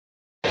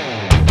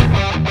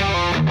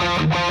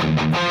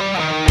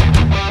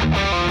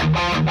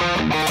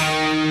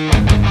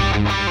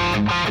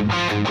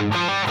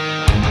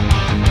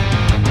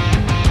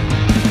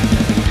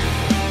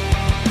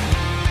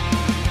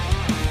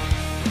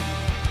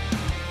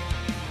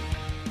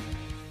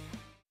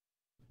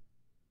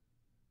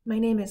My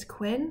name is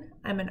Quinn.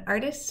 I'm an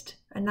artist,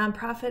 a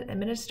nonprofit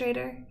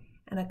administrator,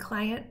 and a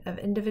client of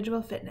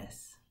Individual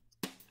Fitness.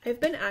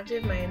 I've been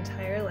active my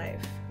entire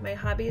life. My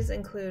hobbies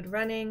include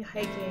running,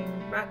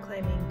 hiking, rock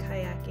climbing,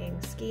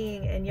 kayaking,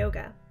 skiing, and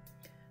yoga.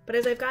 But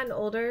as I've gotten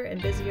older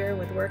and busier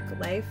with work,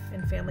 life,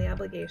 and family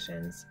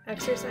obligations,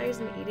 exercise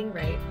and eating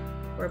right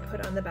were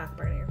put on the back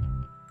burner.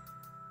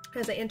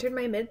 As I entered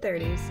my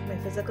mid-30s, my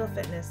physical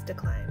fitness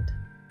declined.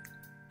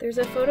 There's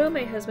a photo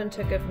my husband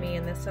took of me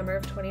in the summer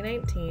of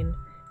 2019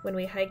 when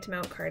we hiked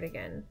Mount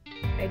Cardigan.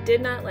 I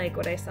did not like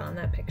what I saw in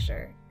that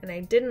picture, and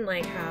I didn't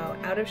like how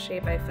out of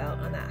shape I felt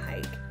on that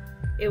hike.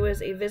 It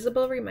was a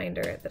visible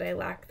reminder that I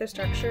lacked the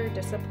structure,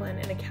 discipline,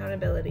 and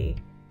accountability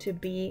to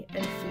be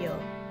and feel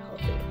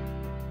healthy.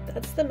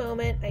 That's the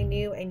moment I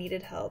knew I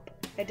needed help.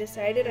 I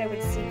decided I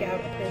would seek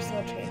out a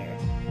personal trainer.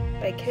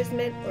 By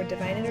kismet or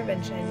divine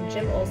intervention,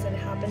 Jim Olson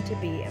happened to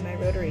be at my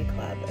Rotary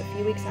Club a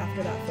few weeks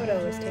after that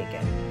photo was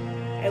taken.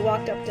 I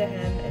walked up to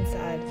him and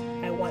said,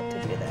 "I want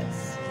to do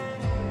this."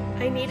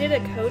 I needed a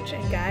coach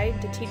and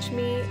guide to teach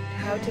me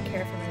how to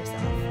care for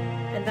myself,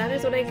 and that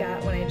is what I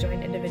got when I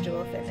joined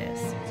Individual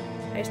Fitness.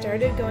 I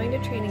started going to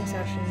training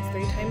sessions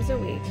 3 times a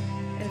week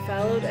and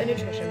followed a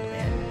nutrition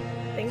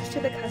plan. Thanks to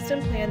the custom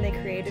plan they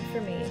created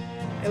for me,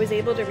 I was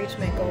able to reach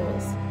my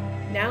goals.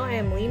 Now I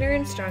am leaner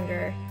and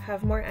stronger,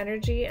 have more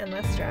energy and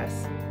less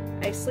stress.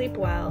 I sleep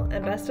well,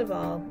 and best of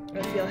all,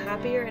 I feel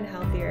happier and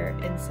healthier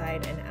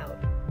inside and out.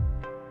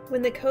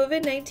 When the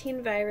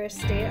COVID-19 virus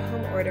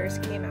stay-at-home orders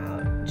came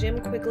out,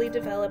 Jim quickly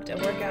developed a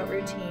workout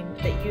routine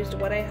that used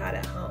what I had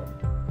at home.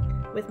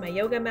 With my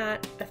yoga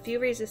mat, a few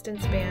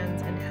resistance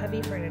bands, and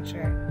heavy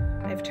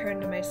furniture, I've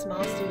turned my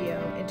small studio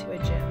into a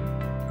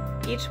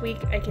gym. Each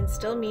week, I can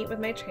still meet with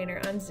my trainer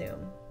on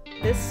Zoom.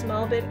 This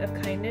small bit of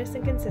kindness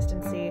and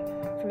consistency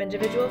from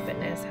Individual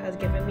Fitness has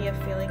given me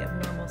a feeling of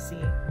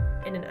normalcy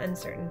in an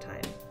uncertain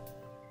time.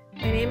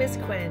 My name is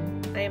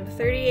Quinn. I am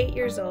 38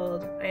 years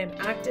old. I am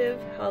active,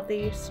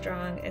 healthy,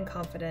 strong, and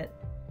confident.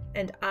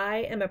 And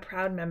I am a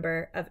proud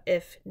member of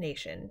IF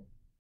Nation.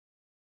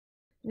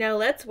 Now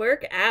let's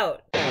work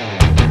out.